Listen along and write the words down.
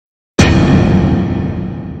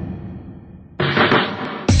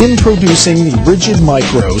Introducing the RIDGID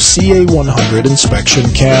Micro CA-100 inspection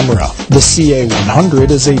camera. The CA-100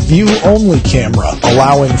 is a view-only camera,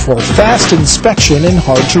 allowing for fast inspection in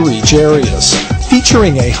hard-to-reach areas.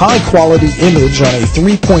 Featuring a high-quality image on a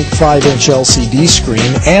 3.5-inch LCD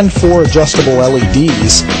screen and 4 adjustable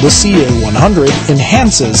LEDs, the CA-100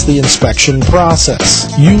 enhances the inspection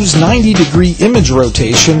process. Use 90-degree image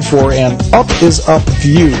rotation for an up-is-up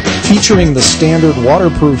view. Featuring the standard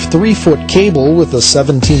waterproof 3-foot cable with a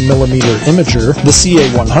 17mm imager, the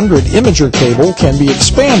CA-100 imager cable can be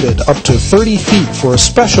expanded up to 30 feet for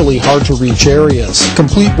especially hard-to-reach areas.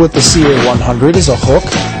 Complete with the CA-100 is a hook,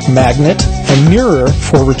 magnet, and mirror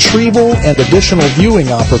for retrieval and additional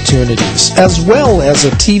viewing opportunities, as well as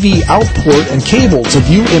a TV out port and cable to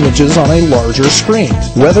view images on a larger screen.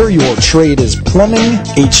 Whether your trade is plumbing,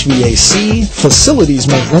 HVAC, facilities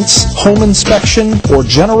maintenance, home inspection, or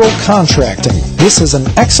general contracting, this is an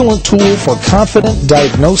excellent tool for confident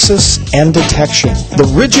diagnosis and detection.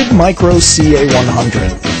 The RIDGID Micro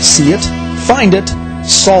CA-100. See it, find it,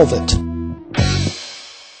 solve it.